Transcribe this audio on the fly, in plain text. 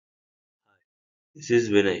This is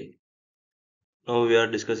Vinay. Now we are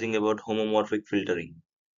discussing about homomorphic filtering.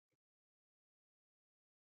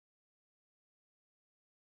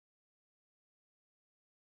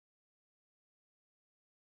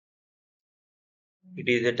 It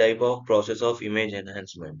is a type of process of image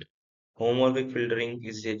enhancement. Homomorphic filtering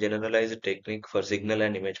is a generalized technique for signal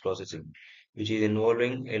and image processing, which is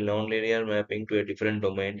involving a nonlinear mapping to a different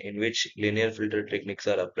domain in which linear filter techniques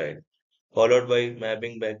are applied, followed by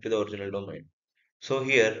mapping back to the original domain. So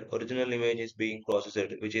here, original image is being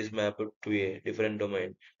processed, which is mapped to a different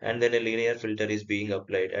domain, and then a linear filter is being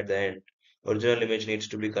applied at the end. Original image needs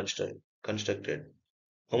to be constructed.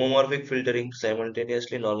 Homomorphic filtering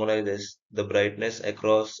simultaneously normalizes the brightness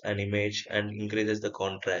across an image and increases the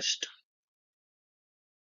contrast.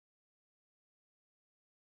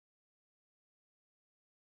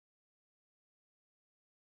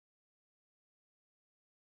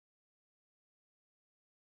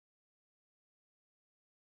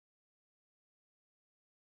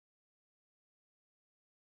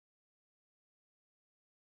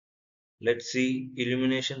 Let's see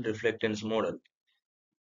illumination reflectance model.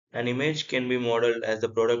 An image can be modeled as the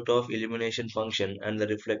product of illumination function and the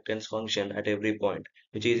reflectance function at every point,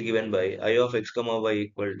 which is given by I of x comma y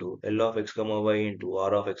equal to L of x comma y into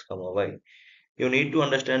R of x comma y. You need to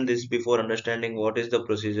understand this before understanding what is the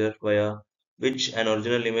procedure via which an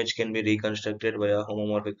original image can be reconstructed via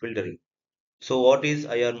homomorphic filtering. So what is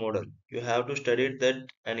IR model? You have to study that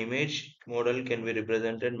an image model can be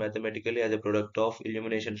represented mathematically as a product of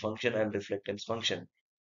illumination function and reflectance function.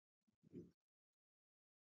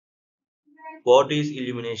 What is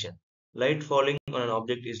illumination? Light falling on an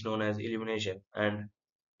object is known as illumination and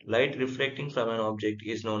light reflecting from an object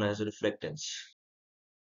is known as reflectance.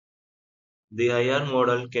 The IR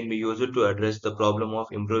model can be used to address the problem of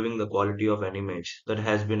improving the quality of an image that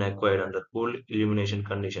has been acquired under poor illumination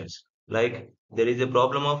conditions. Like there is a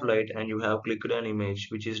problem of light and you have clicked an image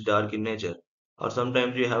which is dark in nature. Or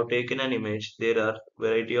sometimes you have taken an image, there are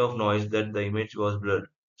variety of noise that the image was blurred.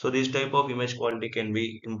 So this type of image quality can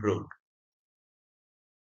be improved.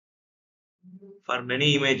 For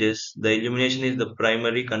many images, the illumination is the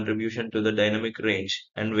primary contribution to the dynamic range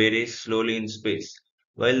and varies slowly in space,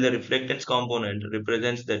 while the reflectance component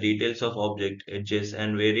represents the details of object edges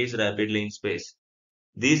and varies rapidly in space.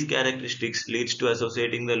 These characteristics leads to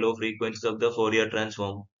associating the low frequencies of the Fourier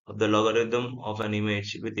transform of the logarithm of an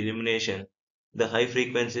image with illumination, the high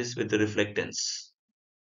frequencies with the reflectance.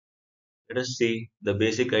 Let us see the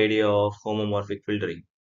basic idea of homomorphic filtering.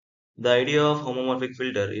 The idea of homomorphic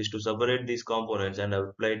filter is to separate these components and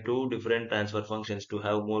apply two different transfer functions to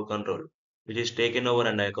have more control, which is taken over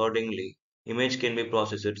and accordingly image can be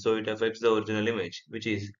processed so it affects the original image, which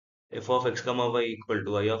is f of x comma y equal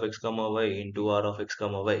to I of x comma y into R of x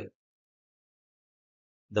comma y.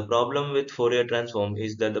 The problem with Fourier transform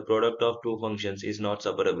is that the product of two functions is not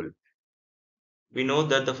separable. We know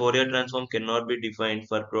that the Fourier transform cannot be defined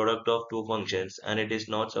for product of two functions and it is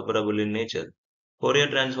not separable in nature. Fourier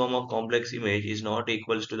transform of complex image is not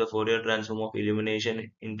equals to the Fourier transform of illumination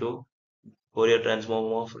into Fourier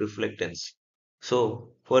transform of reflectance.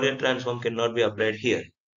 So Fourier transform cannot be applied here.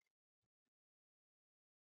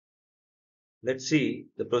 Let's see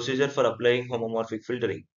the procedure for applying homomorphic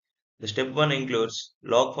filtering. The step 1 includes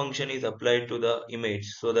log function is applied to the image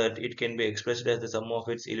so that it can be expressed as the sum of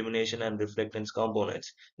its illumination and reflectance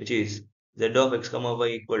components, which is z of x comma y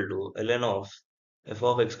equal to ln of f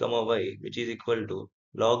of x comma y, which is equal to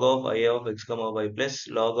log of I of x comma y plus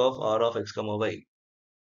log of R of x comma y.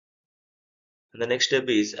 And the next step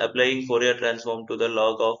is applying Fourier transform to the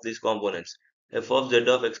log of these components. F of z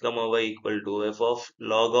of x comma y equal to f of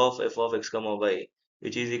log of f of x comma y,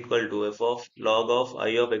 which is equal to f of log of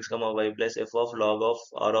I of x comma y plus f of log of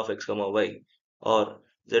R of x comma y, or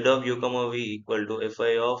z of u comma v equal to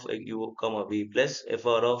fi of u comma v plus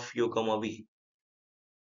fr of u comma v.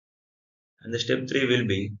 And the step 3 will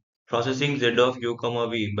be processing z of u comma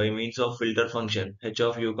v by means of filter function h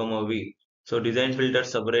of u comma v. So design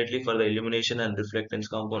filters separately for the illumination and reflectance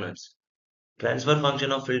components. Transfer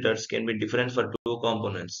function of filters can be different for two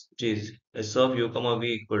components, which is s of u comma v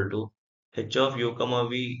equal to h of u comma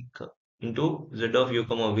v into z of u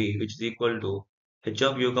comma v, which is equal to h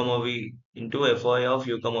of u comma v into fi of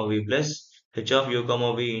u comma v plus h of u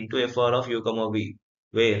comma v into fr of u comma v,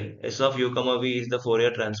 where s of u comma v is the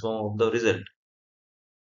Fourier transform of the result.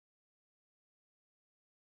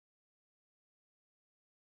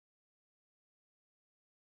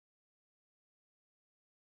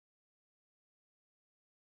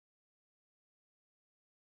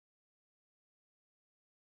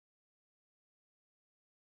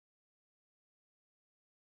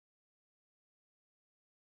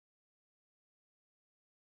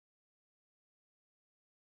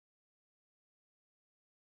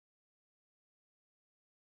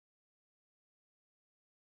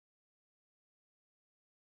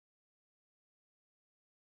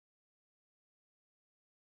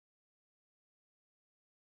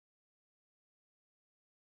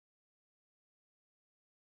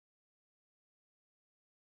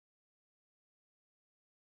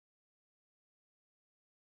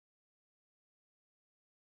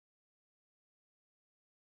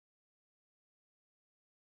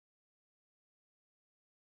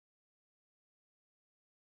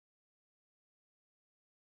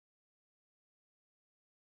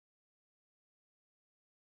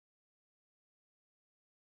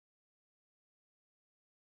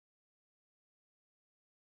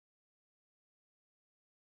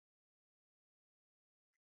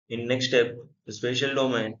 In next step, the spatial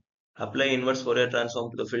domain, apply inverse Fourier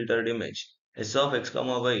transform to the filtered image. S of x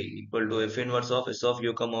comma y equal to f inverse of s of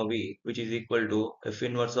u comma v, which is equal to f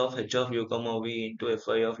inverse of h of u comma v into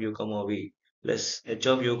fi of u comma v plus h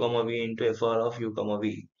of u comma v into fr of u comma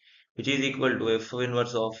v, which is equal to f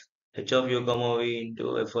inverse of h of u comma v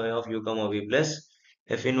into fi of u comma v plus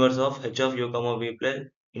f inverse of h of u comma v plus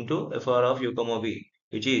into fr of u comma v,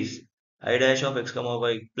 which is I dash of x comma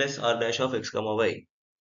y plus r dash of x comma y.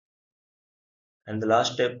 And the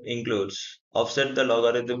last step includes offset the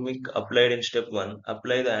logarithmic applied in step 1.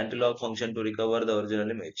 Apply the antilog function to recover the original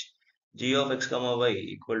image. G of x comma y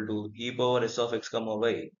equal to e power s of x comma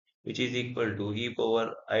y, which is equal to e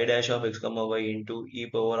power I dash of x comma y into e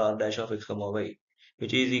power r dash of x comma y,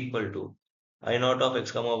 which is equal to I naught of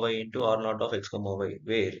x comma y into r naught of x comma y,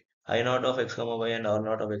 where I naught of x comma y and r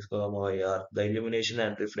naught of x comma y are the illumination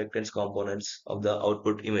and reflectance components of the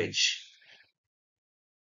output image.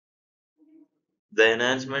 The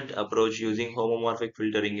enhancement approach using homomorphic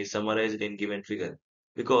filtering is summarized in given figure.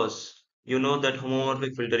 Because you know that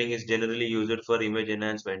homomorphic filtering is generally used for image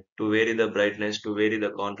enhancement to vary the brightness, to vary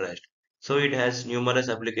the contrast. So it has numerous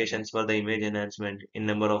applications for the image enhancement in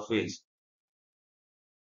number of fields.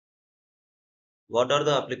 What are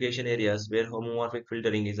the application areas where homomorphic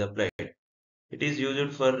filtering is applied? It is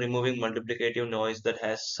used for removing multiplicative noise that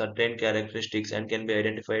has certain characteristics and can be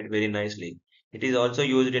identified very nicely. It is also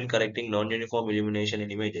used in correcting non-uniform illumination in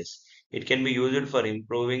images. It can be used for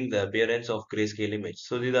improving the appearance of grayscale image.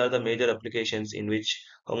 So these are the major applications in which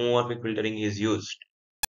homomorphic filtering is used.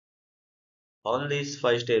 All these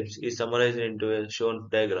 5 steps is summarized into a shown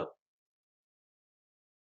diagram.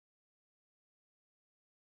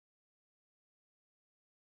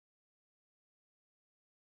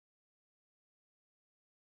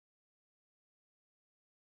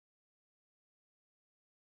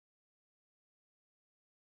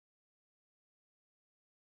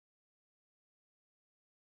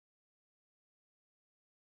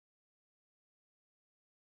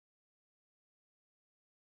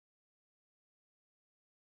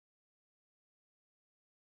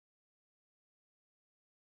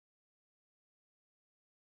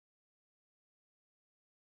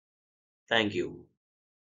 Thank you.